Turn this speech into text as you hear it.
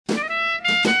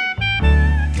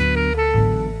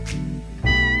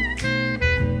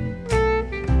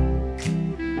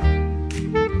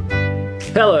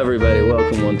Hello, everybody.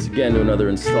 Welcome once again to another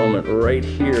installment right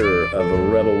here of A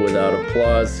Rebel Without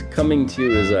Applause, coming to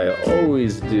you as I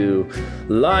always do,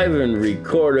 live and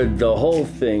recorded, the whole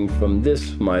thing from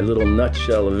this, my little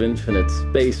nutshell of infinite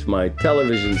space, my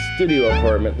television studio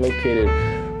apartment located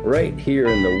right here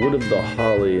in the Wood of the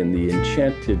Holly in the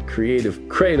enchanted creative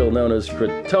cradle known as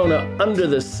Crotona under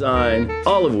the sign,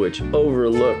 all of which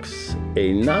overlooks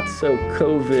a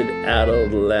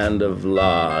not-so-COVID-addled land of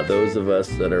law. Those of us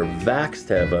that are vaxxed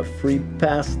have a free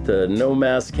pass to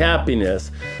no-mask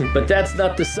happiness. But that's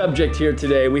not the subject here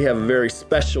today. We have a very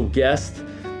special guest.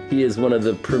 He is one of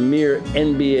the premier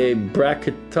NBA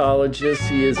bracketologists.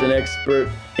 He is an expert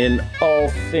in all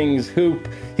things hoop.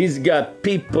 He's got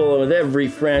people with every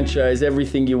franchise,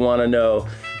 everything you want to know.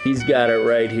 He's got it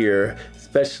right here,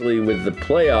 especially with the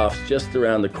playoffs just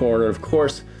around the corner. Of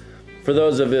course, for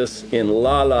those of us in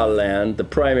La La Land, the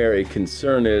primary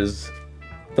concern is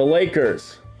the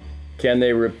Lakers. Can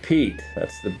they repeat?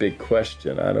 That's the big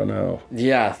question. I don't know.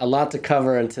 Yeah, a lot to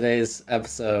cover in today's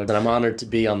episode, and I'm honored to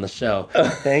be on the show.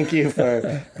 Thank you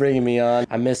for bringing me on.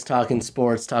 I miss talking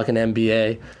sports, talking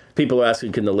NBA. People are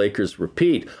asking, can the Lakers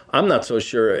repeat? I'm not so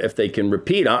sure if they can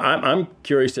repeat. I'm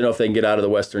curious to know if they can get out of the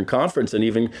Western Conference and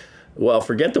even, well,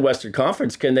 forget the Western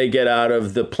Conference. Can they get out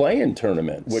of the play-in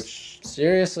tournament? Which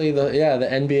seriously, the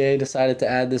NBA decided to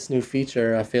add this new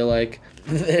feature. I feel like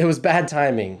it was bad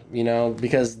timing,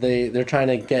 because they're trying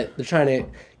to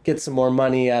get some more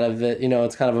money out of it.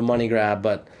 It's kind of a money grab,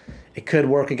 but it could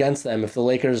work against them if the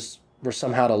Lakers were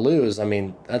somehow to lose. I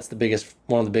mean, that's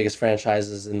one of the biggest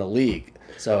franchises in the league.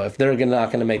 So if they're not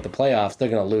going to make the playoffs, they're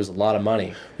going to lose a lot of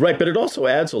money. Right, but it also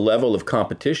adds a level of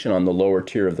competition on the lower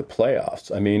tier of the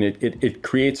playoffs. I mean, it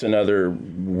creates another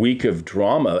week of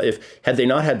drama. Had they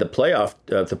not had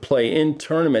the play-in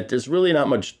tournament, there's really not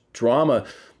much drama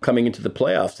coming into the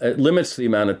playoffs. It limits the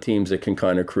amount of teams that can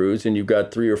kind of cruise, and you've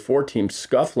got 3 or 4 teams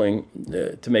scuffling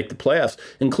to make the playoffs,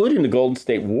 including the Golden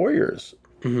State Warriors,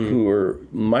 who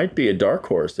might be a dark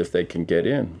horse if they can get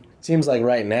in. Seems like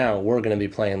right now we're going to be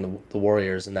playing the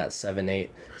Warriors in that 7-8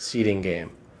 seeding game.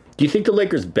 Do you think the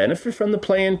Lakers benefit from the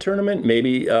play-in tournament?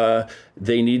 Maybe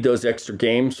they need those extra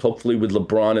games, hopefully with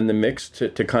LeBron in the mix, to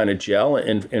kind of gel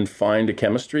and find a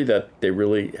chemistry that they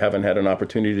really haven't had an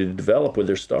opportunity to develop with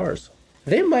their stars.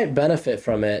 They might benefit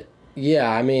from it,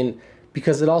 yeah. I mean,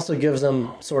 because it also gives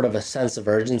them sort of a sense of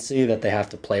urgency that they have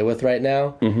to play with right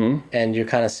now. Mm-hmm. And you're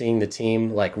kind of seeing the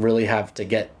team really have to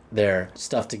get their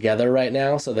stuff together right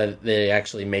now so that they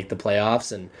actually make the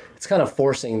playoffs, and it's kind of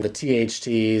forcing the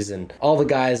THTs and all the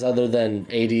guys other than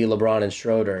AD, LeBron, and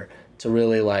Schroeder to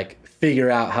really figure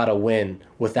out how to win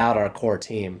without our core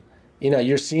team.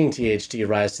 You're seeing THT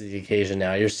rise to the occasion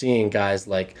now. You're seeing guys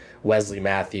like Wesley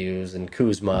Matthews and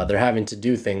Kuzma. They're having to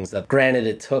do things that, granted,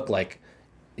 it took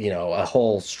a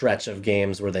whole stretch of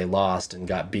games where they lost and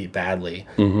got beat badly,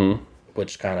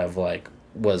 which kind of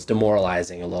was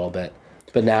demoralizing a little bit.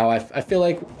 But now I feel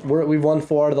like we've won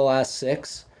 4 out of the last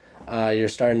 6. You're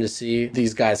starting to see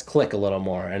these guys click a little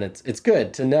more, and it's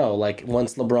good to know,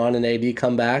 once LeBron and AD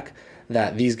come back,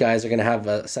 that these guys are going to have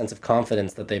a sense of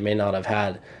confidence that they may not have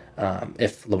had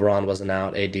if LeBron wasn't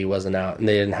out, AD wasn't out, and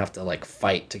they didn't have to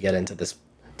fight to get into this,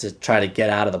 to try to get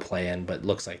out of the play-in, but it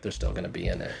looks like they're still going to be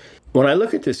in it. When I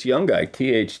look at this young guy,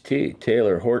 THT,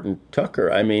 Taylor Horton Tucker,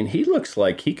 I mean, he looks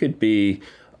like he could be,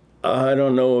 I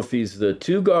don't know if he's the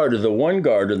 2 guard or the 1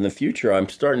 guard in the future. I'm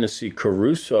starting to see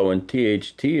Caruso and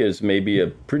THT as maybe a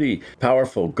pretty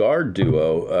powerful guard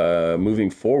duo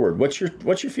moving forward. What's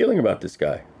your feeling about this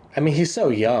guy? I mean, he's so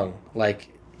young.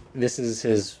 This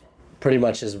is pretty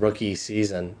much his rookie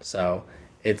season, so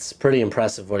it's pretty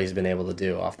impressive what he's been able to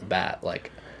do off the bat.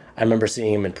 I remember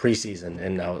seeing him in preseason,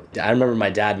 and I remember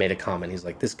my dad made a comment. He's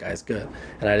like, "This guy's good,"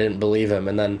 and I didn't believe him.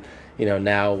 And then,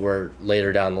 now we're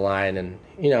later down the line, and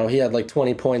he had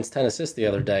 20 points, 10 assists the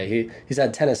other day. He's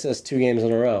had 10 assists 2 games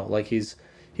in a row. He's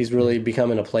really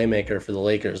becoming a playmaker for the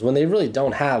Lakers when they really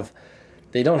don't have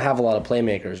a lot of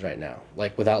playmakers right now.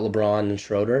 Without LeBron and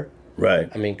Schroeder. Right.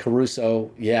 I mean, Caruso,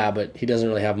 yeah, but he doesn't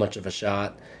really have much of a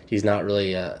shot. He's not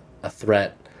really a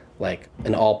threat,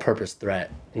 an all-purpose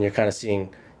threat. And you're kind of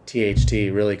seeing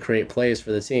THT really create plays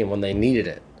for the team when they needed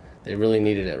it. They really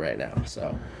needed it right now.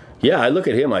 So, yeah, I look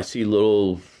at him, I see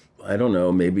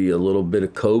maybe a little bit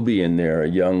of Kobe in there, a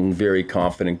young, very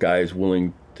confident guy who's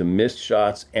willing to miss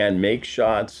shots and make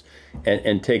shots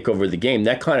and take over the game.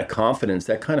 That kind of confidence,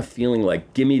 that kind of feeling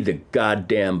give me the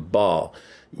goddamn ball.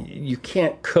 You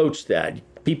can't coach that.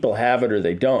 People have it or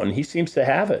they don't, and he seems to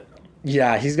have it.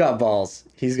 Yeah, he's got balls.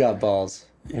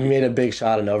 He made a big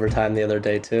shot in overtime the other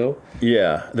day, too.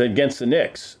 Yeah, against the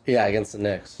Knicks. Yeah, against the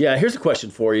Knicks. Yeah, here's a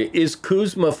question for you. Is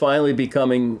Kuzma finally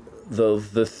becoming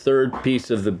the third piece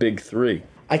of the big three?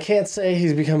 I can't say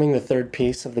he's becoming the third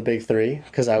piece of the big three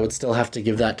because I would still have to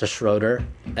give that to Schroeder.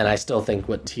 And I still think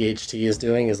what THT is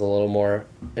doing is a little more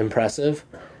impressive.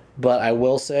 But I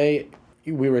will say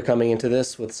we were coming into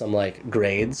this with some like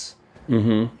grades.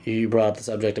 Mm-hmm. You brought up the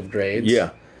subject of grades.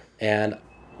 Yeah. And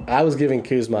I was giving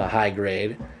Kuzma a high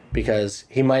grade because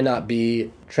he might not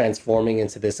be transforming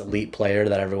into this elite player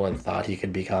that everyone thought he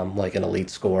could become, like an elite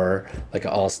scorer, like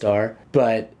an all-star.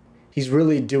 But he's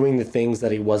really doing the things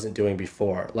that he wasn't doing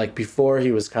before. Like before,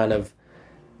 he was kind of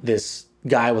this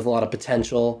guy with a lot of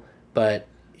potential, but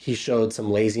he showed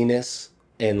some laziness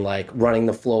in like running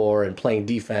the floor and playing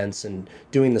defense and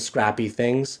doing the scrappy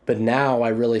things. But now I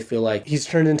really feel like he's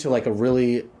turned into like a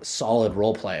really solid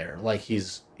role player. Like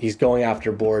he's going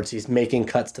after boards, he's making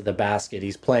cuts to the basket,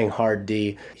 he's playing hard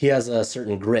D. He has a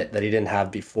certain grit that he didn't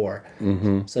have before.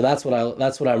 Mm-hmm. So that's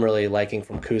what I'm really liking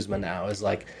from Kuzma now is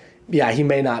like, yeah, he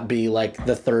may not be like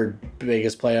the third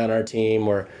biggest player on our team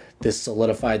or this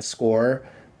solidified scorer,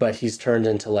 but he's turned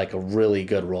into like a really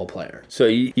good role player. So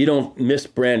you don't miss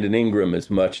Brandon Ingram as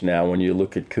much now when you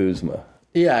look at Kuzma.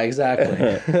 Yeah,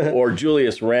 exactly. Or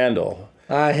Julius Randle.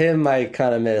 Him I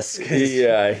kind of miss.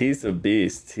 Yeah, he's a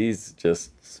beast. He's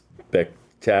just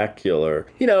spectacular.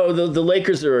 You know, the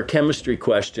Lakers are a chemistry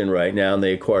question right now, and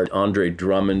they acquired Andre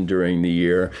Drummond during the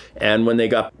year. And when they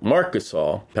got Marc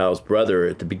Gasol, Powell's brother,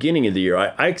 at the beginning of the year,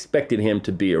 I expected him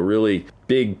to be a really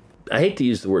big, I hate to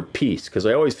use the word piece, because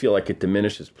I always feel like it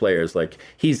diminishes players. Like,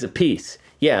 he's a piece.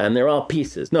 Yeah, and they're all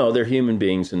pieces. No, they're human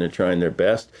beings, and they're trying their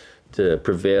best to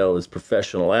prevail as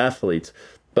professional athletes.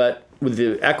 But with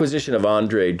the acquisition of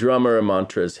Andre Drummond,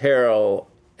 Montrezl Harrell,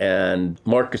 and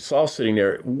Marc Gasol sitting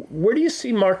there, where do you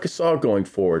see Marc Gasol going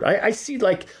forward? I see,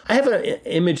 like, I have an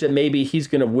image that maybe he's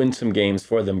going to win some games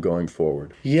for them going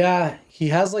forward. Yeah, he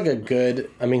has like a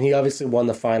good, I mean, he obviously won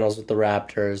the finals with the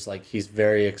Raptors. Like, he's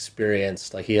very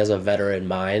experienced. Like, he has a veteran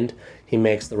mind. He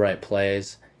makes the right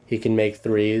plays. He can make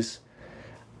threes.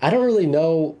 I don't really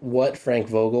know what Frank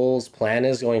Vogel's plan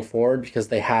is going forward because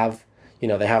they have, you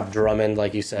know, they have Drummond,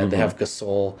 like you said. Mm-hmm. They have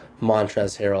Gasol,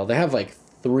 Montrezl Harrell. They have like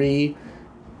three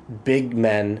big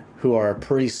men who are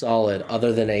pretty solid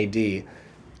other than AD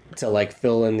to like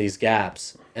fill in these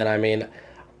gaps. And I mean,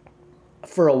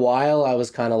 for a while I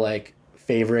was kind of like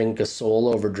favoring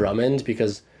Gasol over Drummond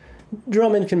because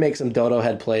Drummond can make some dodo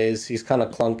head plays. He's kind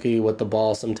of clunky with the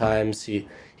ball sometimes. He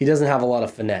doesn't have a lot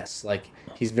of finesse. Like,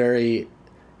 he's very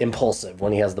impulsive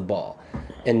when he has the ball.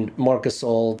 And Marc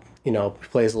Gasol, you know,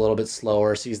 plays a little bit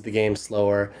slower, sees the game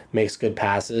slower, makes good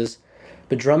passes.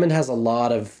 But Drummond has a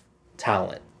lot of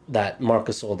talent that Marc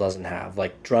Gasol doesn't have.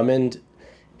 Like, Drummond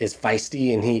is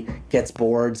feisty and he gets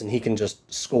boards and he can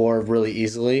just score really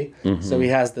easily. Mm-hmm. So he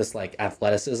has this like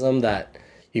athleticism that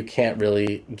you can't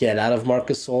really get out of Marc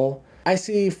Gasol. I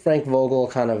see Frank Vogel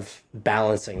kind of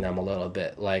balancing them a little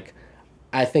bit. Like,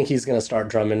 I think he's going to start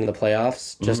Drummond in the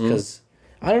playoffs just because,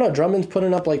 I don't know, Drummond's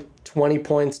putting up like 20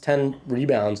 points, 10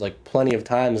 rebounds, like plenty of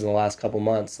times in the last couple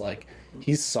months. Like,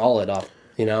 he's solid off,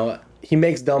 you know. He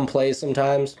makes dumb plays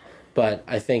sometimes, but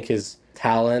I think his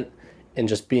talent and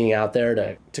just being out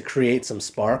there to create some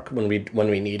spark when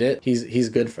we need it, he's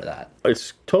good for that.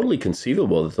 It's totally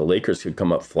conceivable that the Lakers could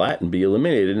come up flat and be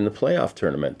eliminated in the playoff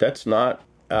tournament. That's not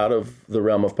out of the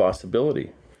realm of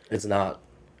possibility. It's not.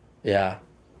 Yeah.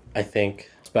 I think,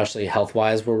 especially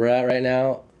health-wise where we're at right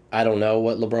now, I don't know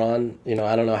what LeBron, you know,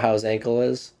 I don't know how his ankle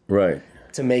is. Right.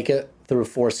 To make it through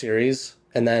 4 series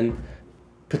and then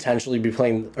potentially be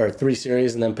playing, or 3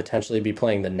 series and then potentially be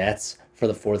playing the Nets for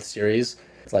the 4th series.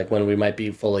 It's like when we might be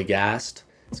fully gassed.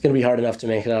 It's going to be hard enough to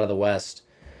make it out of the West,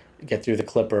 get through the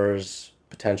Clippers,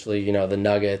 potentially, you know, the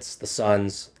Nuggets, the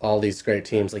Suns, all these great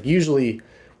teams. Like, usually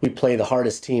we play the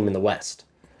hardest team in the West.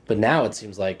 But now it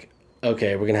seems like,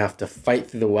 okay, we're going to have to fight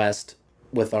through the West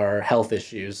with our health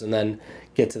issues and then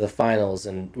get to the finals,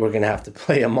 and we're going to have to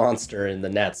play a monster in the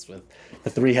Nets with the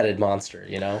 3-headed monster,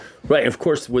 you know? Right. Of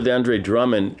course, with Andre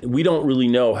Drummond, we don't really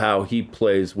know how he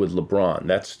plays with LeBron.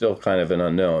 That's still kind of an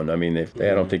unknown. I mean, I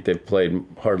don't think they've played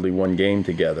hardly one game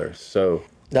together. So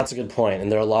that's a good point.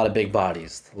 And there are a lot of big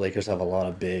bodies. The Lakers have a lot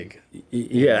of big.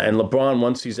 Yeah, and LeBron,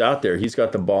 once he's out there, he's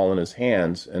got the ball in his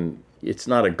hands, and it's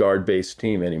not a guard-based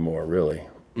team anymore, really.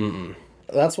 Mm-mm.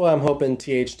 That's why I'm hoping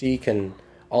THD can,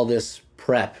 all this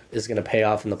prep is going to pay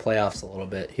off in the playoffs a little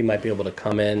bit. He might be able to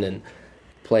come in and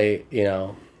play, you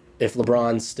know, if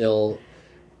LeBron's still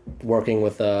working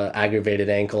with a aggravated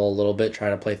ankle a little bit,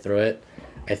 trying to play through it,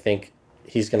 I think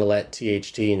he's going to let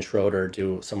THT and Schroeder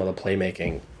do some of the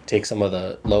playmaking take some of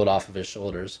the load off of his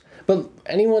shoulders. But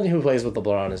anyone who plays with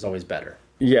LeBron is always better.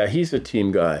 Yeah, he's a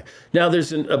team guy. Now,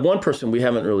 there's one person we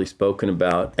haven't really spoken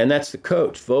about, and that's the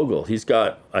coach, Vogel. He's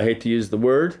got, I hate to use the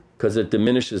word because it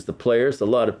diminishes the players, a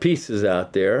lot of pieces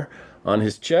out there on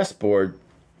his chessboard.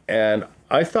 And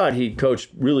I thought he coached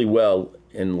really well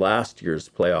in last year's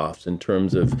playoffs in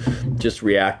terms of just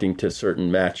reacting to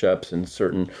certain matchups and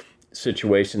certain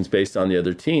situations based on the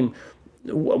other team.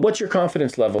 What's your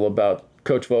confidence level about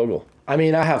Coach Vogel? I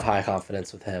mean, I have high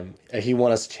confidence with him. He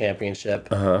won us a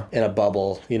championship in a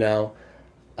bubble, you know.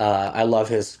 I love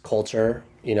his culture.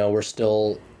 You know, we're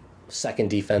still second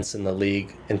defense in the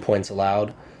league in points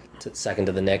allowed, second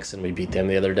to the Knicks, and we beat them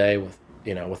the other day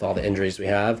with all the injuries we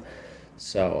have.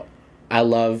 So I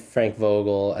love Frank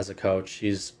Vogel as a coach.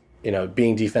 He's,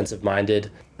 being defensive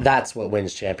minded. That's what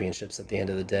wins championships at the end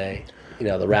of the day. You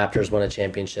know, the Raptors won a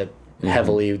championship,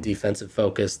 heavily defensive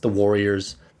focused. The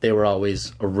Warriors, they were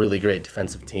always a really great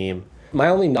defensive team. My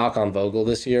only knock on Vogel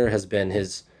this year has been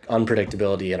his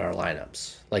unpredictability in our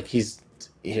lineups. Like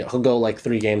he'll go like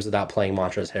 3 games without playing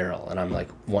Montrezl Harrell, and I'm like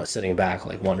sitting back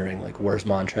like wondering like where's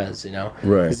Montrez,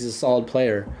 Right. Because he's a solid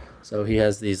player. So he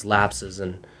has these lapses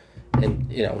and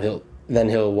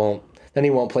he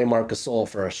won't play Marc Gasol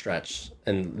for a stretch,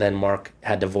 and then Mark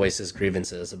had to voice his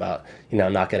grievances about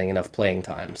not getting enough playing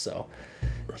time. So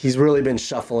he's really been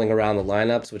shuffling around the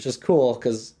lineups, which is cool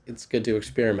because it's good to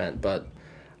experiment. But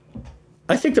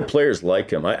I think the players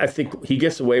like him. I think he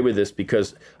gets away with this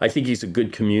because I think he's a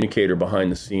good communicator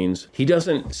behind the scenes. He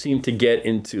doesn't seem to get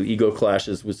into ego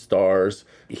clashes with stars.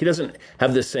 He doesn't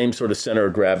have the same sort of center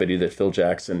of gravity that Phil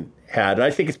Jackson had. And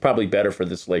I think it's probably better for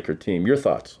this Laker team. Your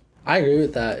thoughts? I agree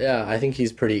with that. Yeah, I think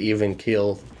he's pretty even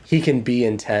keel. He can be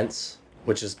intense,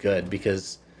 which is good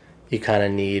because you kind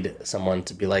of need someone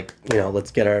to be like, let's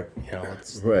get our,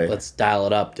 let's dial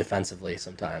it up defensively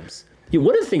sometimes. Yeah,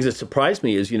 one of the things that surprised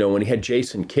me is, when he had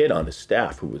Jason Kidd on his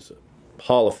staff, who was a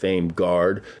Hall of Fame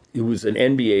guard, who was an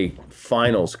NBA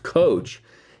Finals coach,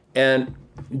 and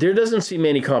there doesn't seem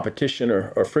any competition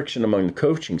or friction among the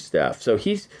coaching staff. So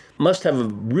he must have a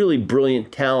really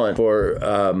brilliant talent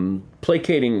for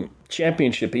placating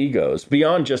championship egos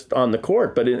beyond just on the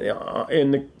court, but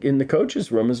in the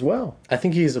coach's room as well. I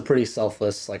think he's a pretty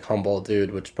selfless, humble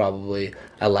dude, which probably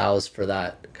allows for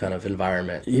that kind of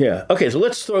environment. Yeah. Okay, so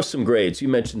let's throw some grades. You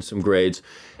mentioned some grades.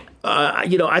 I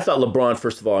thought LeBron,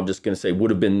 first of all, I'm just going to say, would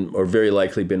have been, or very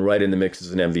likely been, right in the mix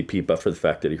as an MVP, but for the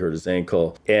fact that he hurt his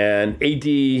ankle. And AD,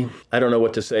 I don't know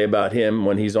what to say about him.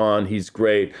 When he's on, he's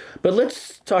great. But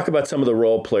let's talk about some of the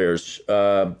role players.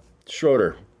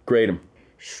 Schroeder, grade him.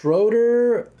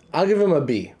 Schroeder, I'll give him a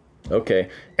B. Okay.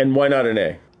 And why not an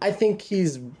A? I think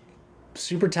he's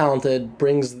super talented,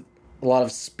 brings a lot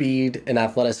of speed and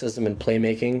athleticism and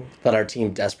playmaking that our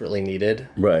team desperately needed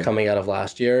coming out of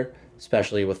last year,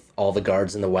 especially with all the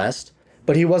guards in the West.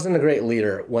 But he wasn't a great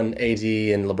leader when AD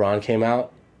and LeBron came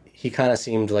out. He kind of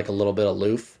seemed like a little bit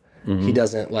aloof. Mm-hmm. He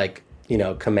doesn't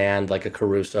command like a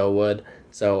Caruso would.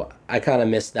 So I kind of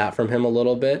missed that from him a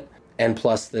little bit. And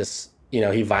plus this,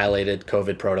 he violated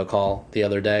COVID protocol the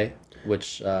other day,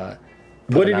 which...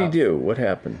 what did he do? What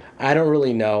happened? I don't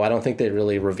really know. I don't think they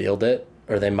really revealed it,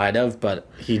 or they might have, but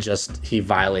he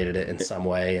violated it in some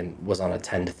way and was on a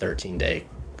 10 to 13 day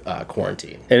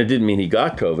quarantine. And it didn't mean he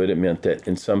got COVID. It meant that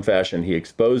in some fashion he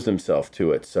exposed himself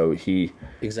to it. So he...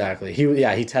 Exactly.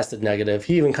 He tested negative.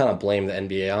 He even kind of blamed the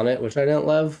NBA on it, which I didn't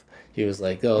love. He was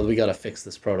like, oh, we got to fix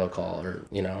this protocol, or,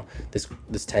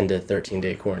 this 10 to 13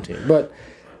 day quarantine. But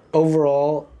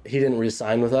overall, he didn't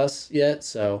re-sign with us yet,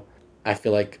 so I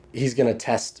feel like he's going to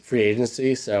test free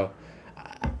agency. So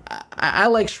I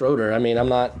like Schroeder. I mean,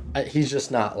 he's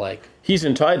just not like... He's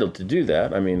entitled to do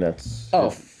that. I mean, that's... Oh,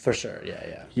 for sure.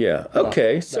 Yeah. Yeah.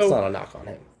 Okay. That's not a knock on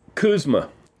him. Kuzma,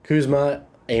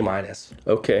 A-.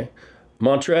 Okay.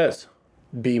 Montrez,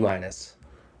 B-.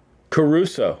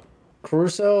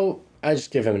 Caruso, I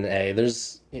just give him an A.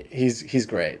 He's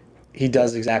great. He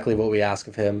does exactly what we ask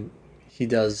of him. He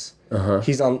does.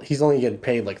 He's only getting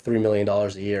paid like $3 million a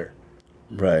year.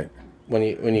 Right.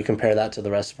 When you compare that to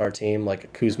the rest of our team,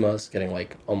 like Kuzma's getting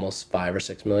like almost $5 or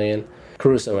 $6 million.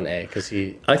 Caruso an A because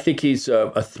I think he's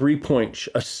a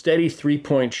steady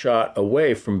 3-point shot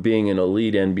away from being an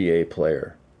elite NBA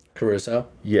player. Caruso.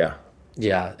 Yeah.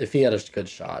 Yeah. If he had a good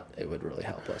shot, it would really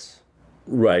help us.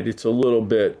 Right. It's a little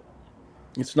bit.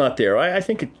 It's not there. I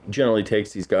think it generally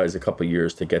takes these guys a couple of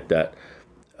years to get that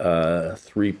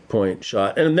 3-point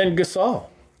shot. And then Gasol,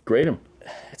 grade him.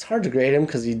 It's hard to grade him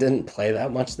because he didn't play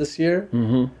that much this year.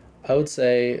 Mm-hmm. I'd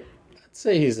say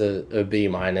he's a B-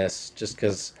 just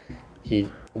because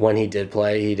when he did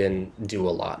play, he didn't do a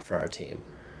lot for our team.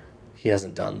 he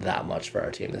hasn't done that much for our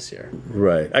team this year.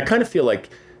 Right. I kind of feel like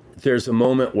there's a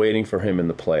moment waiting for him in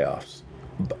the playoffs.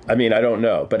 I mean, I don't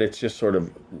know, but it's just sort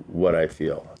of what I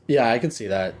feel. Yeah, I can see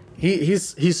that.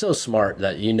 He's so smart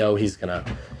that he's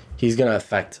gonna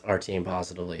affect our team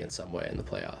positively in some way in the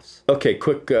playoffs. Okay,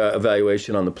 quick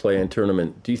evaluation on the play-in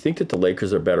tournament. Do you think that the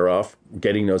Lakers are better off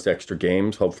getting those extra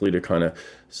games, hopefully to kind of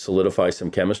solidify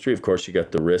some chemistry? Of course, you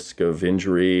got the risk of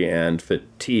injury and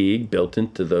fatigue built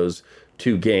into those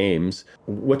 2 games.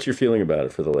 What's your feeling about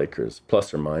it for the Lakers,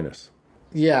 plus or minus?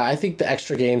 Yeah, I think the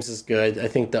extra games is good. I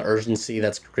think the urgency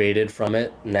that's created from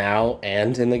it now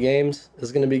and in the games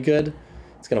is going to be good.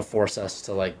 It's going to force us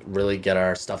to like really get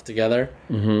our stuff together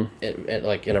in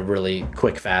a really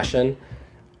quick fashion.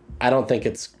 I don't think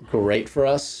it's great for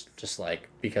us, just like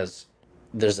because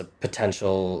there's a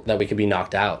potential that we could be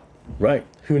knocked out. Right.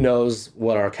 Who knows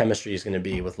what our chemistry is going to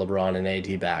be with LeBron and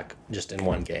AD back just in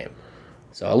one game.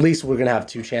 So at least we're going to have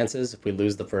 2 chances. If we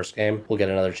lose the first game, we'll get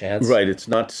another chance. Right. It's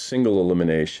not single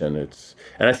elimination.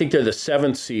 And I think they're the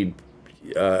 7th seed.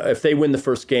 If they win the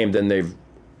first game, then they've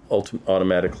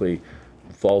automatically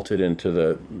vaulted into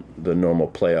the normal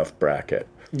playoff bracket.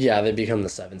 Yeah, they become the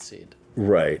 7th seed.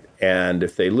 Right. And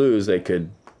if they lose,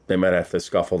 they might have to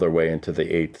scuffle their way into the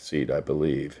 8th seed, I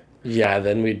believe. Yeah,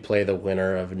 then we'd play the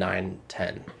winner of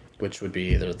 9-10, which would be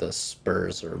either the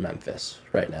Spurs or Memphis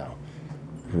right now.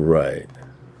 Right.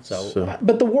 So,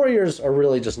 but the Warriors are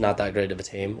really just not that great of a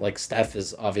team. Like, Steph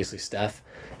is obviously Steph,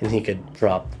 and he could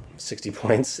drop 60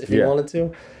 points if he wanted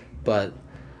to. But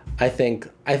I think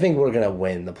we're going to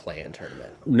win the play-in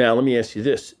tournament. Now, let me ask you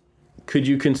this. Could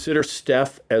you consider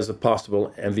Steph as a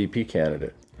possible MVP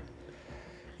candidate?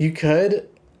 You could.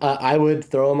 I would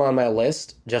throw him on my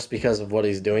list just because of what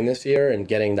he's doing this year and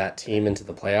getting that team into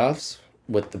the playoffs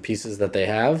with the pieces that they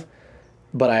have.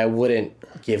 But I wouldn't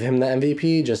give him the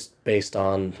MVP just based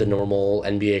on the normal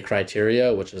NBA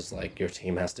criteria, which is like your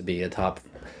team has to be a top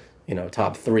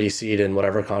 3 seed in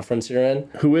whatever conference you're in.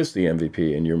 Who is the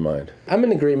MVP in your mind? I'm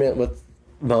in agreement with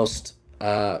most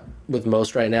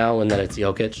right now, and that it's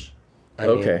Jokic.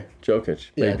 Jokic.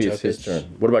 Maybe it's his turn.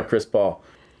 What about Chris Paul?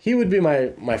 He would be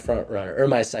my front runner, or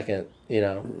my second,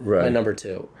 my number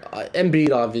 2.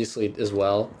 Embiid, obviously, as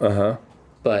well. Uh-huh.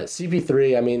 But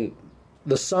CP3, I mean,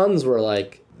 the Suns were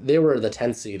they were the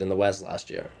 10th seed in the West last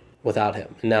year without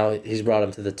him. And now he's brought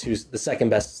him to the second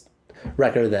best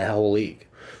record in the whole league.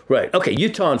 Right. Okay,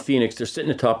 Utah and Phoenix, they're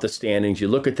sitting atop the standings. You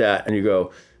look at that and you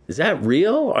go, is that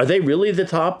real? Are they really the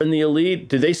top in the elite?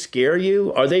 Do they scare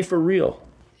you? Are they for real?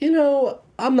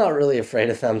 I'm not really afraid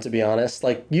of them, to be honest.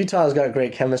 Like, Utah's got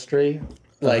great chemistry.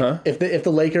 Like, if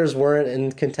the Lakers weren't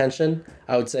in contention,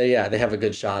 I would say, yeah, they have a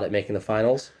good shot at making the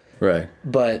finals. Right.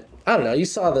 But I don't know. You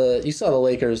saw the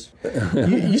Lakers.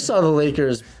 you saw the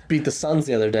Lakers beat the Suns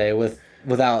the other day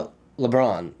without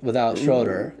LeBron, without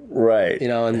Schroeder. Right.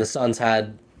 And the Suns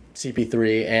had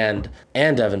CP3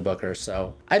 and Devin Booker.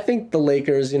 So I think the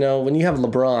Lakers. When you have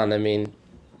LeBron, I mean,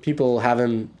 people have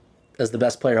him as the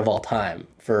best player of all time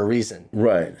for a reason.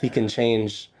 Right. He can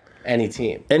change any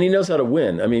team, and he knows how to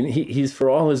win. I mean, he's for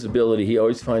all his ability, he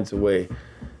always finds a way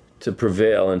to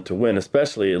prevail and to win,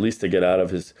 especially at least to get out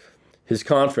of his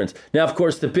conference. Now, of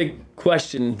course, the big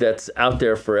question that's out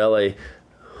there for LA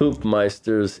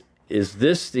Hoopmeisters, is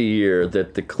this the year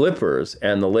that the Clippers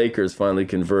and the Lakers finally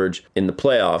converge in the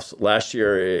playoffs? Last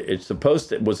year, it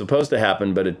was supposed to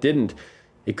happen, but it didn't.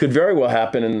 It could very well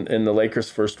happen in the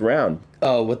Lakers' first round.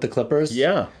 Oh, with the Clippers?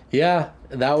 Yeah. Yeah,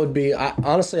 that would be...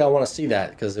 honestly, I want to see that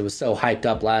because it was so hyped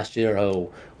up last year.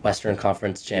 Western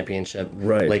Conference Championship,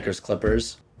 right.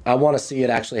 Lakers-Clippers. I want to see it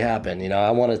actually happen.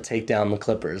 I want to take down the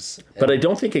Clippers. But I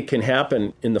don't think it can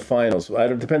happen in the finals.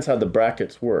 It depends how the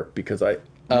brackets work because I...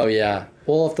 Oh, yeah.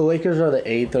 Well, if the Lakers are the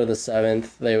 8th or the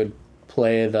 7th, they would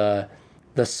play the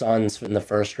Suns in the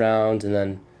first round, and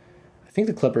then I think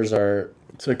the Clippers are...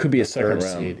 So it could be a second round.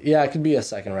 Seed. Yeah, it could be a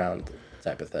second round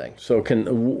type of thing. So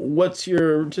what's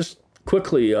your... Just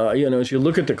quickly, as you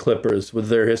look at the Clippers with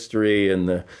their history and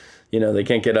they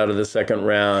can't get out of the second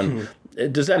round...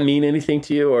 Does that mean anything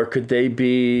to you, or could they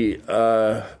get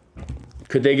out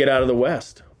of the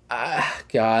West?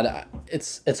 God,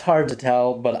 it's hard to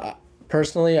tell, but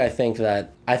personally, I think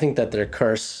that their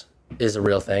curse is a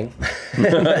real thing.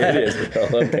 It is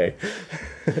real. Okay.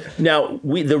 Now,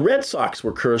 the Red Sox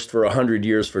were cursed for 100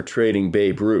 years for trading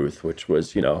Babe Ruth, which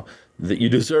was, that you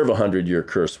deserve a 100-year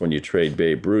curse when you trade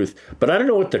Babe Ruth. But I don't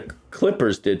know what the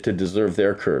Clippers did to deserve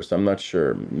their curse. I'm not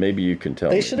sure. Maybe you can tell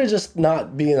me. They should have just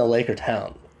not been a Laker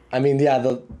town. I mean,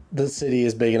 yeah, the city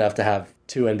is big enough to have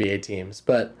 2 NBA teams,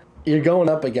 but you're going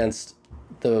up against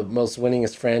the most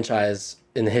winningest franchise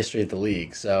in the history of the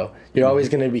league. So you're always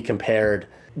going to be compared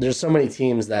there's so many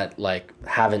teams that like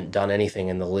haven't done anything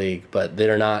in the league, but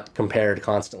they're not compared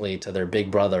constantly to their big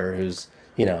brother who's,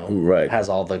 you know, has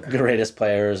all the greatest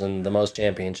players and the most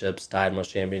championships, tied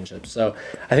most championships. So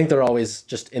I think they're always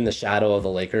just in the shadow of the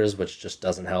Lakers, which just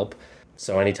doesn't help.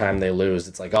 So anytime they lose,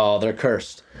 it's like, oh, they're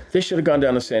cursed. They should have gone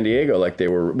down to San Diego like they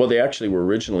were. Well, they actually were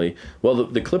originally. Well,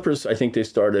 the Clippers, I think they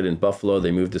started in Buffalo. They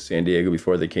moved to San Diego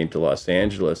before they came to Los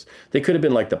Angeles. They could have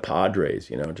been like the Padres,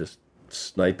 you know, just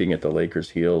sniping at the Lakers'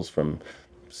 heels from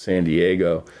San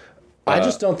Diego. I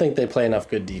just don't think they play enough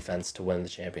good defense to win the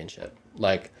championship.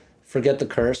 Like, forget the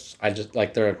curse. I just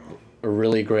like they're a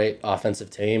really great offensive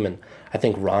team, and I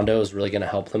think Rondo is really going to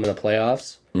help them in the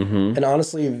playoffs. Mm-hmm. And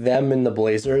honestly, them and the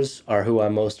Blazers are who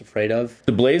I'm most afraid of.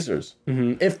 The Blazers?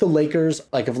 Mm-hmm. If the Lakers,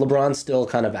 like if LeBron's still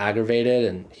kind of aggravated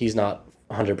and he's not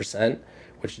 100%,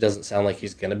 which doesn't sound like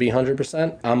he's going to be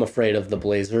 100%, I'm afraid of the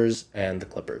Blazers and the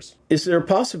Clippers. Is there a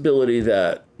possibility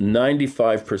that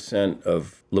 95%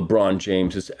 of LeBron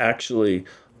James is actually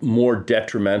more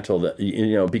detrimental that,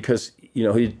 you know, because, you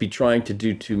know, he'd be trying to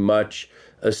do too much,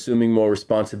 assuming more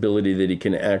responsibility that he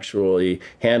can actually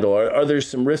handle? Are there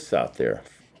some risks out there?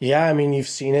 Yeah, I mean, you've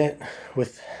seen it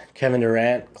with Kevin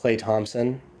Durant, Klay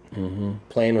Thompson,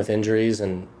 playing with injuries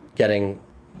and getting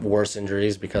worse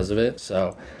injuries because of it.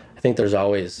 So I think there's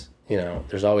always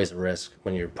a risk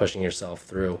when you're pushing yourself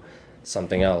through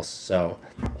something else. So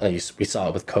we saw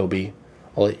it with Kobe.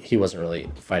 Well, he wasn't really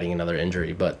fighting another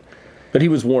injury, but he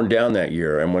was worn down that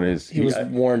year, and when he was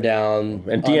worn down,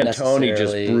 and D'Antoni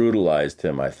just brutalized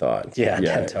him. I thought,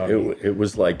 D'Antoni. It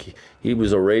was like he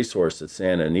was a racehorse at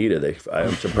Santa Anita.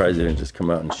 I'm surprised they didn't just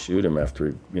come out and shoot him after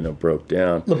he, you know, broke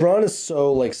down. LeBron is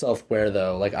so like self-aware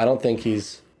though. Like I don't think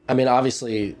he's. I mean,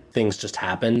 obviously things just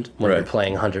happened when you're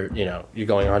playing 100. You know, you're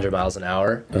going 100 miles an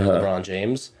hour. LeBron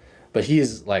James, but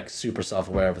he's like super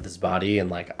self-aware of his body,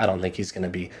 and like I don't think he's going to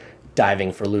be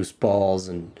diving for loose balls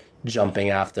and jumping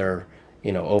after,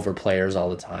 you know, over players all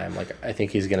the time. Like, I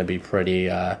think he's going to be pretty,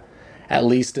 at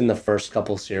least in the first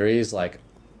couple series. Like,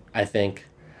 I think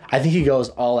he goes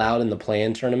all out in the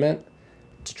play-in tournament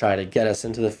to try to get us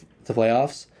into the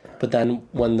playoffs. But then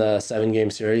when the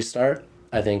 7-game series start,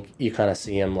 I think you kind of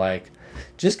see him like,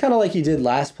 just kind of like he did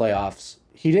last playoffs.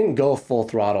 He didn't go full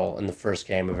throttle in the first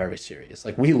game of every series.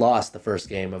 Like, we lost the first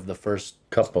game of the first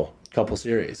couple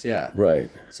series, yeah. Right.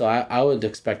 So I would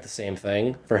expect the same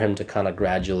thing for him to kind of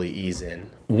gradually ease in.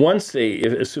 Once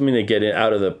assuming they get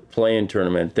out of the play-in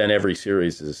tournament, then every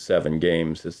series is 7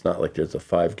 games. It's not like there's a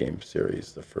 5-game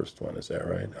series, the first one. Is that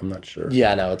right? I'm not sure.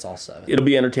 Yeah, no, it's all 7. It'll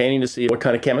be entertaining to see what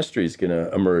kind of chemistry is going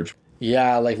to emerge.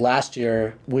 Yeah, like last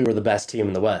year, we were the best team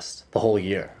in the West the whole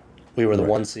year. We were the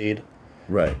 1 seed.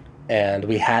 Right. And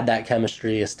we had that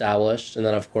chemistry established. And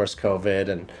then, of course, COVID,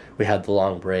 and we had the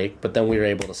long break. But then we were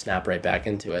able to snap right back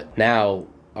into it. Now,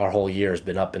 our whole year has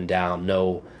been up and down.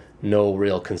 No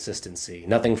real consistency.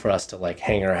 Nothing for us to, like,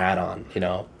 hang our hat on, you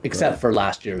know, except for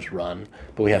last year's run.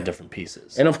 But we have different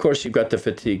pieces. And, of course, you've got the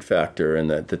fatigue factor, and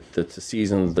that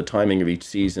the timing of each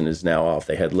season is now off.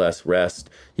 They had less rest.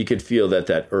 You could feel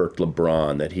that irked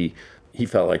LeBron, that he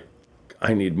felt like,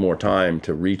 I need more time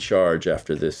to recharge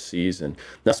after this season.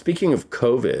 Now, speaking of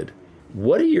COVID,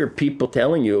 what are your people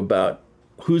telling you about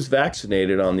who's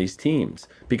vaccinated on these teams?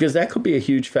 Because that could be a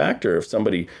huge factor if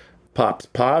somebody pops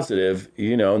positive,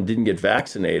 you know, and didn't get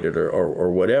vaccinated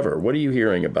or whatever. What are you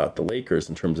hearing about the Lakers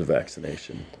in terms of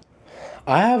vaccination?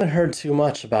 I haven't heard too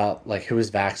much about like who's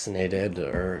vaccinated,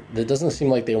 or it doesn't seem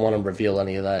like they want to reveal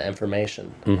any of that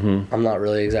information. Mm-hmm. I'm not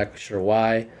really exactly sure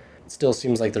why. Still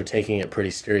seems like they're taking it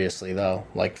pretty seriously though,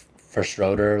 like for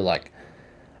Schroeder, like,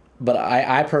 but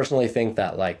I personally think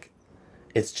that like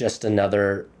it's just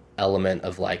another element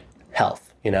of like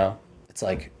health, you know? It's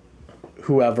like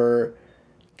whoever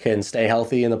can stay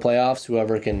healthy in the playoffs,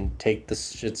 whoever can take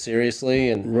this shit seriously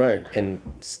and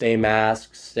stay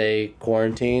masked, stay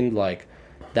quarantined, like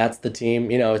that's the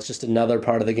team. You know, it's just another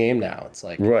part of the game now. It's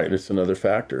like it's another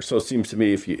factor. So it seems to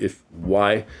me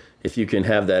if you can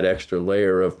have that extra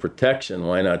layer of protection,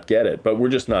 why not get it? But we're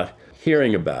just not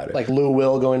hearing about it. Like Lou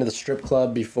Will going to the strip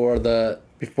club before the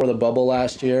bubble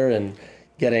last year and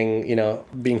getting, you know,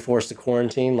 being forced to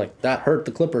quarantine, like that hurt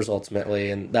the Clippers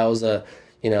ultimately, and that was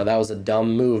a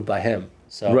dumb move by him.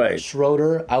 So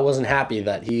Schroeder, I wasn't happy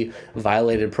that he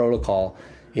violated protocol,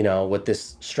 you know, with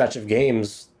this stretch of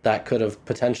games that could have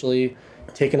potentially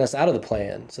taken us out of the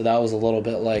play-in. So that was a little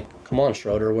bit like, come on,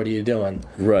 Schroeder, what are you doing?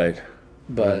 Right.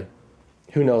 But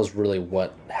who knows really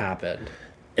what happened.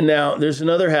 And now there's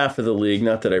another half of the league,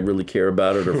 not that I really care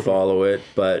about it or follow it,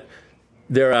 but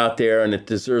they're out there, and it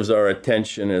deserves our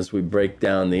attention as we break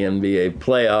down the NBA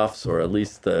playoffs, or at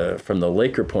least from the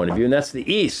Laker point of view, and that's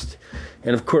the East.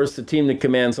 And, of course, the team that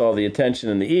commands all the attention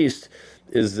in the East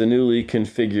is the newly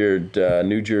configured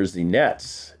New Jersey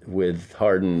Nets with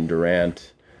Harden,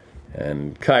 Durant,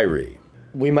 and Kyrie.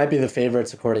 We might be the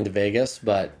favorites according to Vegas,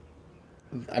 but,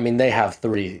 I mean, they have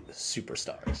 3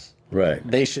 superstars. Right.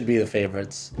 They should be the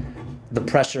favorites. The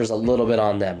pressure's a little bit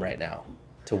on them right now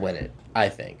to win it, I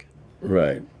think.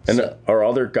 Right. And are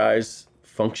other guys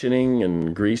functioning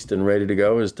and greased and ready to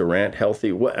go? Is Durant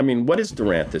healthy? What is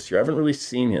Durant this year? I haven't really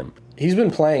seen him. He's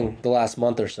been playing the last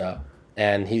month or so,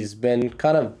 and he's been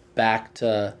kind of back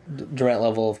to Durant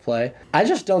level of play. I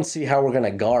just don't see how we're going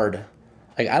to guard.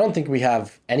 I don't think we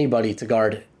have anybody to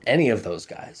guard any of those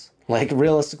guys.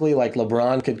 Realistically,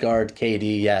 LeBron could guard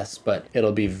KD, yes, but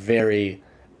it'll be very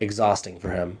exhausting for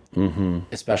him,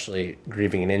 especially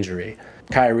grieving an injury.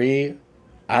 Kyrie,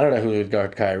 I don't know who would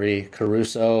guard Kyrie.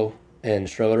 Caruso and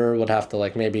Schroeder would have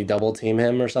to maybe double team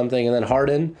him or something. And then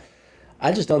Harden,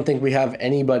 I just don't think we have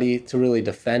anybody to really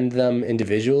defend them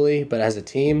individually. But as a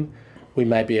team, we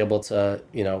might be able to,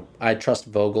 I trust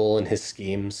Vogel and his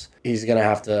schemes. He's going to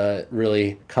have to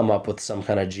really come up with some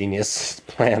kind of genius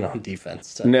plan on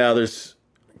defense. Now,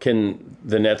 can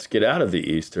the Nets get out of the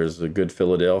East? There's a good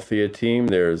Philadelphia team.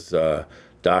 There's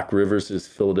Doc Rivers'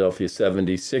 Philadelphia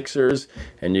 76ers,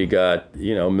 and you got,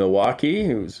 Milwaukee,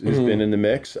 who's been in the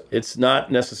mix. It's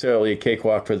not necessarily a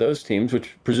cakewalk for those teams, which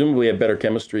presumably have better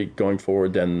chemistry going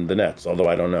forward than the Nets, although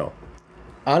I don't know.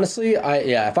 Honestly,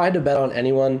 if I had to bet on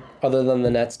anyone other than the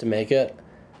Nets to make it,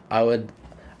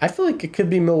 I feel like it could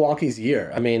be Milwaukee's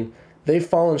year. I mean, they've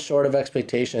fallen short of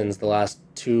expectations the last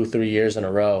 2-3 years in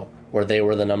a row where they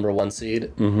were the number 1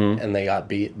 seed, and they got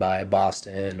beat by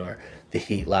Boston or the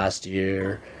Heat last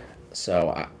year.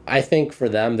 So I think for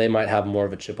them, they might have more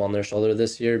of a chip on their shoulder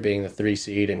this year, being the 3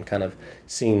 seed and kind of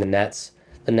seeing the Nets.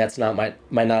 The Nets might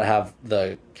not have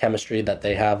the chemistry that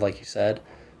they have, like you said.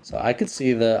 So I could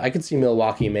see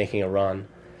Milwaukee making a run.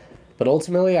 But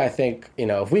ultimately, I think,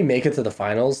 if we make it to the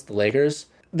finals, the Lakers,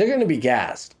 they're going to be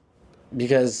gassed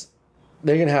because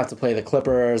they're going to have to play the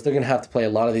Clippers. They're going to have to play a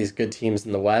lot of these good teams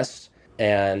in the West.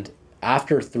 And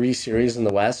after 3 series in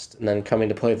the West and then coming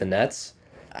to play the Nets,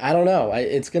 I don't know.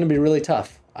 It's going to be really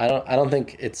tough. I don't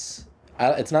think it's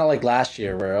not like last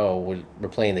year where, we're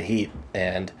playing the Heat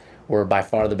and we're by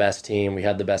far the best team. We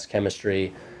had the best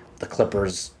chemistry. The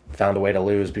Clippers found a way to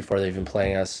lose before they even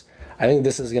playing us. I think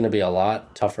this is going to be a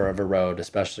lot tougher of a road,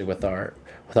 especially with our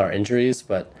injuries,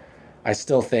 but I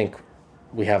still think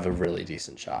we have a really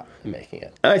decent shot at making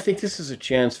it. I think this is a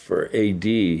chance for AD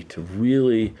to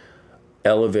really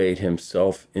elevate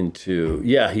himself into,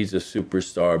 he's a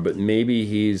superstar, but maybe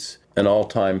he's an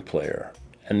all-time player.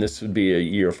 And this would be a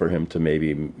year for him to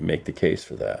maybe make the case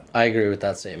for that. I agree with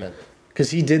that statement.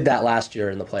 Because he did that last year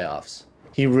in the playoffs.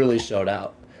 He really showed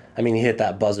out. I mean, he hit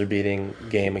that buzzer-beating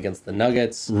game against the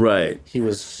Nuggets. Right. He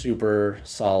was super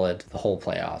solid the whole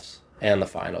playoffs and the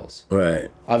finals. Right.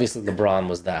 Obviously, LeBron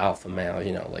was the alpha male,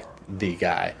 the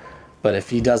guy. But if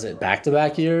he does it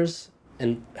back-to-back years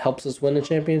and helps us win a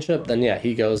championship, then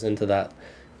he goes into that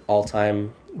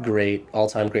all-time great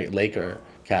Laker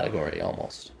category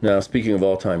almost. Now, speaking of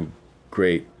all-time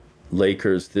great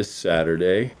Lakers, this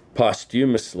Saturday,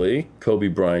 posthumously, Kobe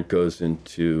Bryant goes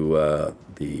into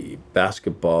the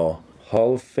Basketball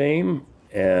Hall of Fame,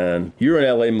 and you're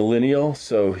an LA millennial,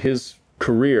 so his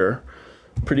career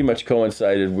pretty much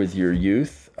coincided with your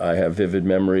youth. I have vivid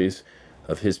memories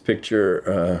of his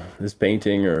picture, his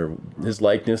painting, or his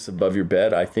likeness above your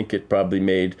bed. I think it probably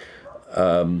made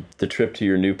the trip to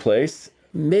your new place.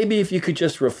 Maybe if you could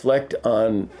just reflect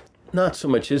on not so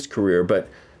much his career, but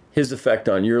his effect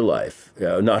on your life,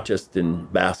 not just in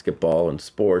basketball and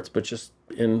sports, but just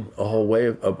in a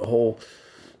whole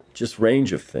just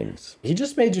range of things. He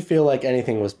just made you feel like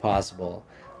anything was possible.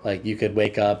 Like you could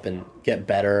wake up and get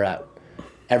better at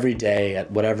every day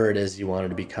at whatever it is you wanted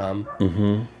to become.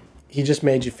 Mm-hmm. He just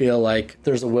made you feel like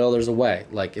there's a will, there's a way.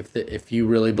 Like if you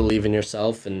really believe in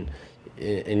yourself and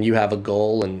you have a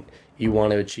goal and you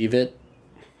want to achieve it,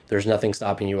 there's nothing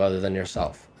stopping you other than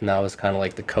yourself. And that was kind of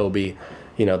like the Kobe,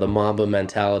 the Mamba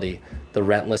mentality, the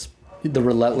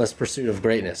relentless pursuit of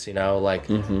greatness,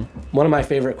 One of my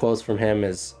favorite quotes from him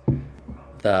is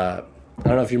I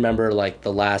don't know if you remember like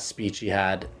the last speech he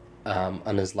had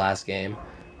on his last game.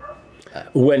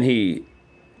 When he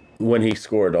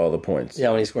scored all the points. Yeah,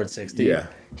 when he scored 60. Yeah.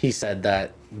 He said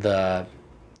that the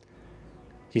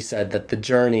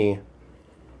journey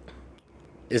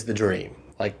is the dream.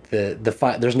 Like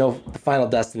the final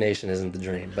destination isn't the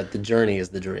dream, but the journey is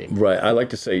the dream. Right. I like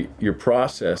to say your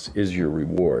process is your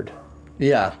reward.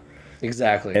 Yeah.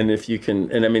 Exactly. And if you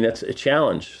can, and I mean, that's a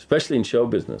challenge, especially in show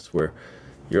business where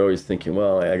you're always thinking,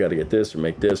 well, I got to get this or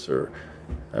make this, or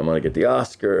I want to get the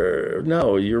Oscar.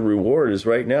 No, your reward is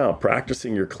right now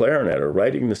practicing your clarinet or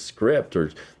writing the script,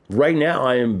 or right now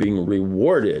I am being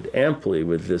rewarded amply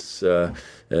with this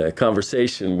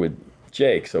conversation with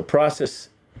Jake. So process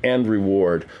and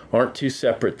reward aren't two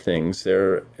separate things.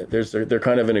 They're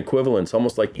kind of an equivalence,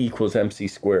 almost like E equals MC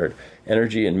squared.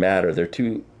 Energy and matter. They're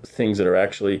two things that are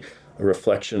actually a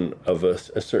reflection of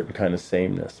a certain kind of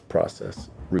sameness, process,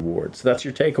 reward. So that's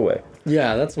your takeaway.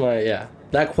 Yeah,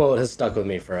 that quote has stuck with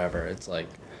me forever. It's like,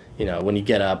 when you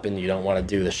get up and you don't want to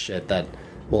do the shit that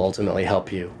will ultimately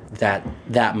help you,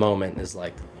 that moment is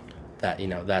like that,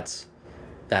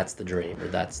 that's the dream, or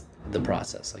that's the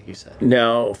process, like you said.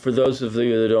 Now, for those of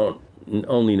you that don't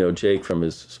only know Jake from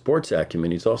his sports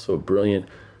acumen, he's also a brilliant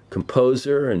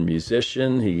composer and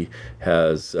musician. He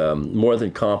has more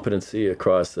than competency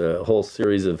across a whole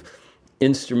series of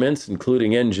instruments,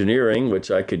 including engineering,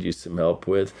 which I could use some help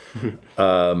with.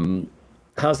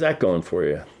 How's that going for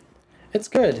you? It's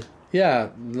good. Yeah,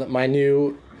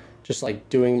 just like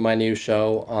doing my new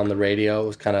show on the radio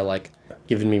was kind of like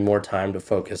giving me more time to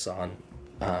focus on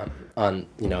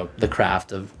the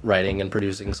craft of writing and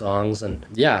producing songs. And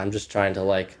yeah, I'm just trying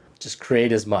to just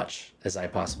create as much as I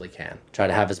possibly can. Try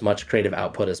to have as much creative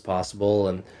output as possible,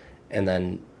 and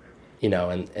then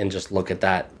and just look at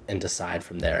that and decide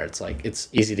from there. It's like it's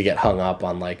easy to get hung up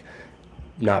on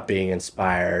not being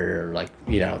inspired, or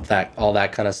that all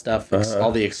that kind of stuff.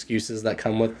 All the excuses that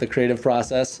come with the creative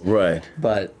process. Right.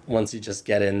 But once you just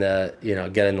get in the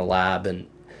lab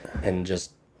and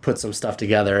just put some stuff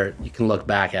together, you can look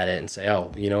back at it and say,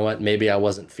 oh, you know what? Maybe I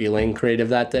wasn't feeling creative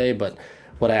that day, but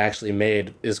what I actually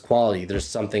made is quality. There's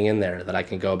something in there that I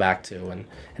can go back to and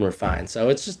refine. So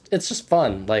it's just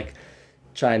fun,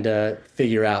 trying to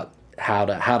figure out how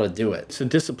to do it. It's a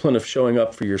discipline of showing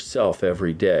up for yourself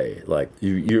every day. Like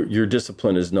your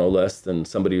discipline is no less than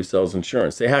somebody who sells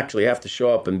insurance. They actually have to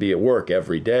show up and be at work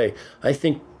every day. I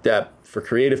think that for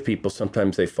creative people,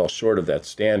 sometimes they fall short of that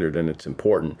standard, and it's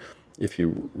important if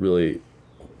you really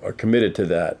are committed to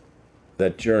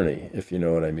that journey, if you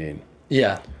know what I mean.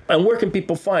 Yeah. And where can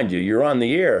people find you? You're on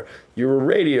the air. You're a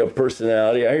radio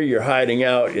personality. I hear you're hiding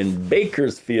out in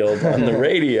Bakersfield on the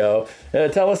radio.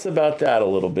 Tell us about that a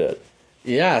little bit.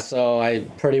 Yeah, so I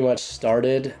pretty much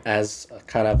started as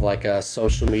kind of like a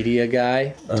social media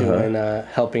guy, doing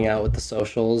helping out with the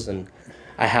socials, and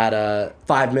I had a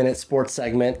 5-minute sports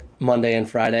segment Monday and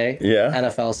Friday,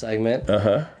 NFL segment,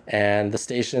 and the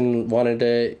station wanted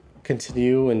to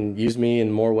continue and use me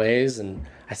in more ways, and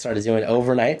I started doing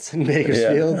overnights in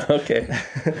Bakersfield. Yeah. Okay.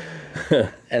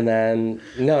 And then,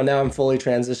 now I'm fully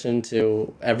transitioned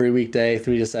to every weekday,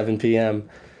 3 to 7 p.m.,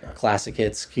 classic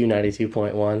hits,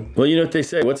 Q92.1. Well, you know what they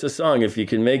say. What's the song? If you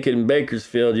can make it in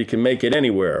Bakersfield, you can make it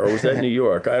anywhere. Or was that New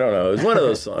York? I don't know. It was one of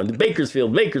those songs.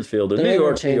 Bakersfield, or New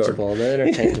York. They're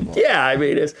interchangeable. Yeah, I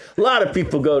mean, a lot of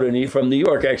people from New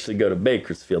York actually go to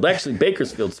Bakersfield. Actually,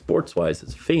 Bakersfield, sports-wise,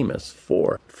 is famous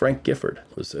for Frank Gifford,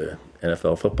 was a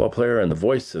NFL football player and the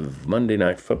voice of Monday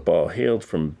Night Football, hailed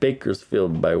from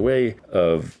Bakersfield by way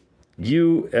of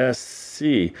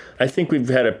USC. I think we've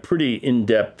had a pretty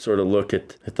in-depth sort of look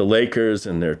at the Lakers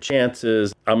and their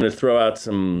chances. I'm going to throw out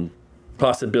some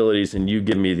possibilities and you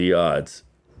give me the odds.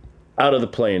 Out of the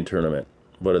play-in tournament,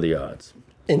 what are the odds?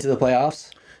 Into the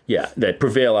playoffs? Yeah, that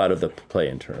prevail out of the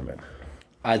play-in tournament.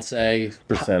 I'd say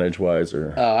percentage-wise,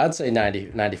 or I'd say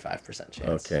 95%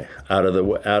 chance. Okay, out of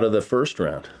the first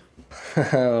round.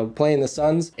 Playing the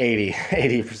Suns,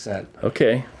 80%.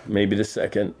 Okay, maybe the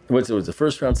second. Was the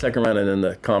first round, second round, and then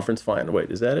the conference final? Wait,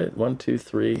 is that it? 1, 2,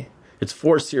 3. It's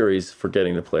 4 series for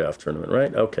getting the playoff tournament,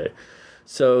 right? Okay,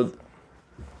 so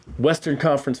Western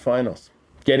Conference Finals,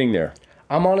 getting there.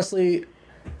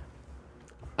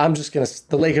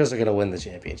 The Lakers are gonna win the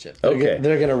championship.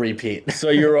 They're gonna repeat. So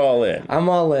you're all in. I'm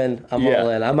all in.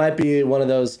 I might be one of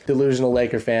those delusional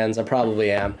Laker fans. I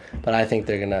probably am, but I think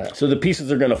they're gonna. So the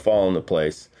pieces are gonna fall into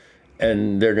place,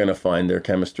 and they're gonna find their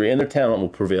chemistry, and their talent will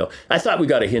prevail. I thought we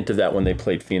got a hint of that when they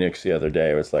played Phoenix the other day.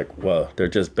 It was like, well, they're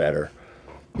just better.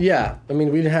 Yeah, I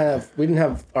mean, we didn't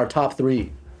have our top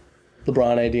 3.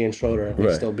 LeBron, AD, and Schroeder, and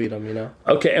we still beat them,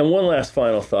 Okay, and one last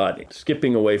final thought,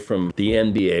 skipping away from the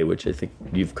NBA, which I think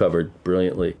you've covered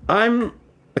brilliantly. I'm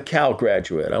a Cal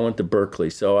graduate. I went to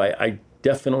Berkeley, so I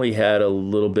definitely had a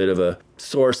little bit of a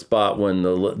sore spot when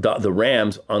the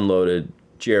Rams unloaded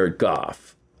Jared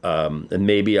Goff. And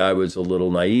maybe I was a little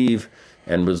naive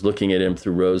and was looking at him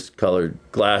through rose-colored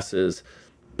glasses,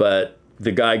 but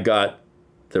the guy got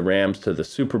the Rams to the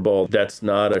Super Bowl. That's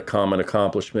not a common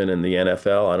accomplishment in the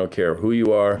NFL. I don't care who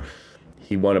you are.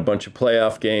 He won a bunch of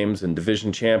playoff games and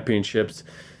division championships.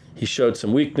 He showed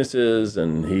some weaknesses,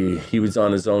 and he was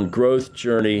on his own growth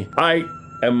journey. I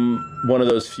am one of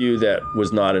those few that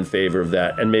was not in favor of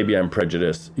that, and maybe I'm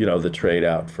prejudiced, the trade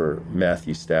out for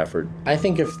Matthew Stafford. I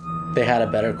think if they had a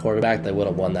better quarterback, they would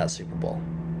have won that Super Bowl.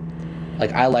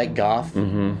 Like, I like Goff.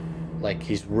 Mm-hmm. Like,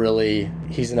 he's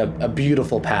a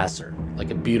beautiful passer,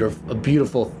 like a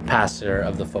beautiful passer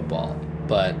of the football.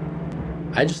 But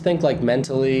I just think, like,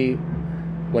 mentally,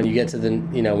 when you get to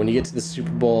the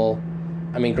Super Bowl,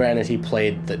 I mean, granted, he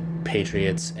played the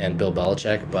Patriots and Bill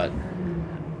Belichick, but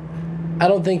I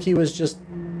don't think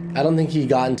he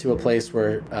got into a place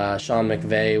where Sean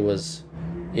McVay was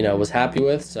happy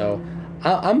with. So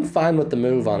I'm fine with the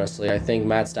move, honestly. I think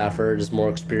Matt Stafford is more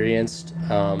experienced.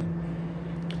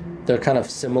 They're kind of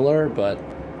similar, but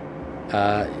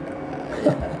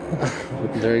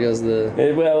there goes the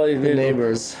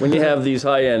neighbors. When you have these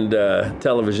high-end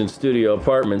television studio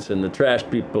apartments and the trash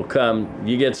people come,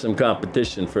 you get some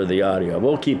competition for the audio.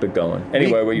 We'll keep it going.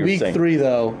 Anyway, what you were saying. Week 3,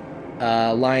 though,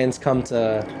 Lions come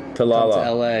to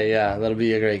LA. Yeah, that'll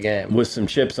be a great game. With some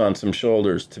chips on some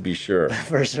shoulders, to be sure.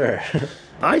 For sure.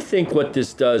 I think what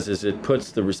this does is it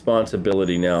puts the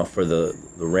responsibility now for the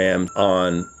Rams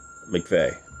on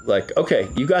McVay. Like, okay,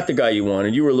 you got the guy you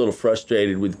wanted. You were a little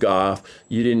frustrated with Goff.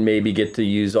 You didn't maybe get to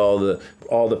use all the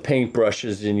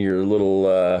paintbrushes in your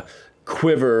little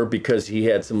quiver because he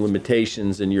had some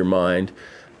limitations in your mind.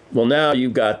 Well, now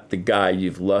you've got the guy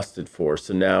you've lusted for,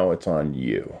 so now it's on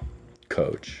you,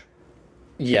 coach.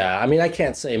 Yeah, I mean, I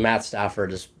can't say Matt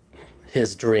Stafford is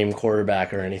his dream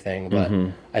quarterback or anything, but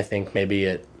I think maybe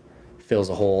it fills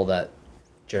a hole that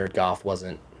Jared Goff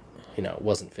wasn't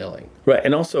filling. Right,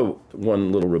 and also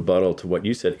one little rebuttal to what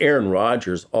you said, Aaron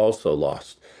Rodgers also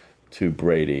lost to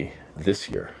Brady this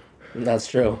year. That's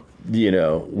true.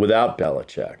 Without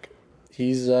Belichick.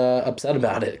 He's upset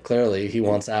about it, clearly. He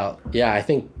wants out. Yeah, I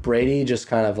think Brady just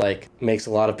kind of like makes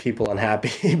a lot of people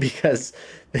unhappy because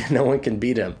no one can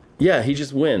beat him. Yeah, he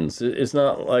just wins. It's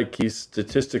not like he's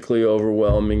statistically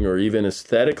overwhelming or even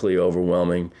aesthetically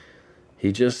overwhelming.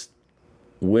 He just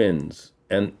wins.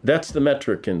 And that's the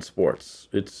metric in sports.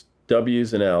 It's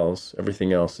W's and L's.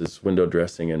 Everything else is window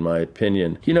dressing, in my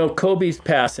opinion. Kobe's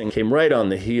passing came right on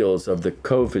the heels of the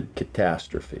COVID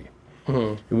catastrophe.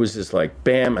 Mm-hmm. It was just like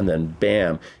bam and then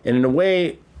bam. And in a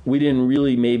way, we didn't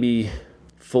really maybe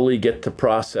fully get to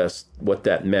process what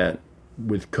that meant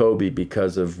with Kobe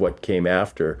because of what came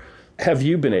after. Have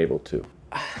you been able to?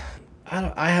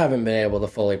 I haven't been able to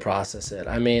fully process it.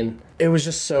 I mean, it was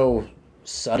just so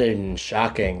sudden and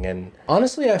shocking, and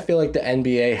honestly I feel like the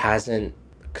NBA hasn't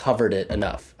covered it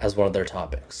enough as one of their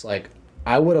topics. Like,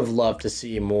 I would have loved to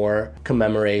see more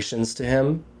commemorations to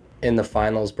him in the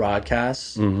finals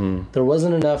broadcasts. Mm-hmm. There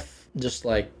wasn't enough just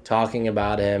like talking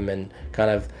about him, and kind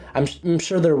of I'm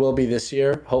sure there will be this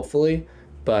year, hopefully,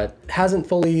 but it hasn't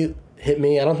fully hit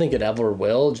me. I don't think it ever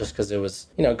will, just because it was,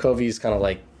 Kobe's kind of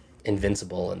like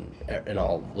invincible in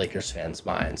all Lakers fans'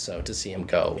 minds. So to see him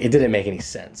go, it didn't make any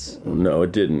sense. No,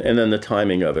 it didn't. And then the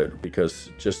timing of it,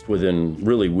 because just within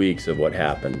really weeks of what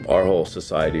happened, our whole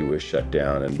society was shut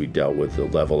down, and we dealt with the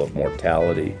level of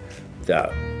mortality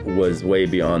that was way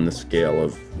beyond the scale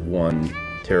of one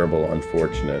terrible,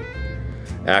 unfortunate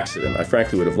accident. I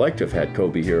frankly would have liked to have had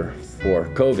Kobe here for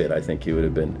COVID. I think he would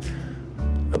have been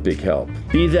a big help.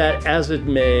 Be that as it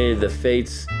may, the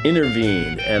fates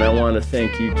intervened, and I want to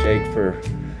thank you, Jake, for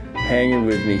hanging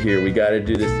with me here. We got to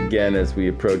do this again as we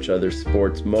approach other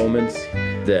sports moments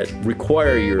that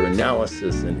require your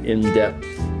analysis and in-depth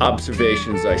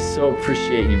observations. I so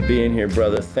appreciate you being here,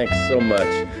 brother. Thanks so much.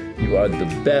 You are the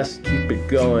best. Keep it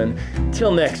going.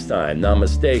 Till next time,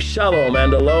 namaste, shalom,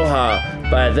 and aloha.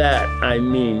 By that, I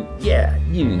mean,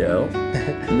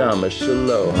 nama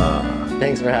shaloha.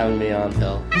 Thanks for having me on,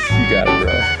 Phil. You got it,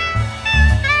 bro.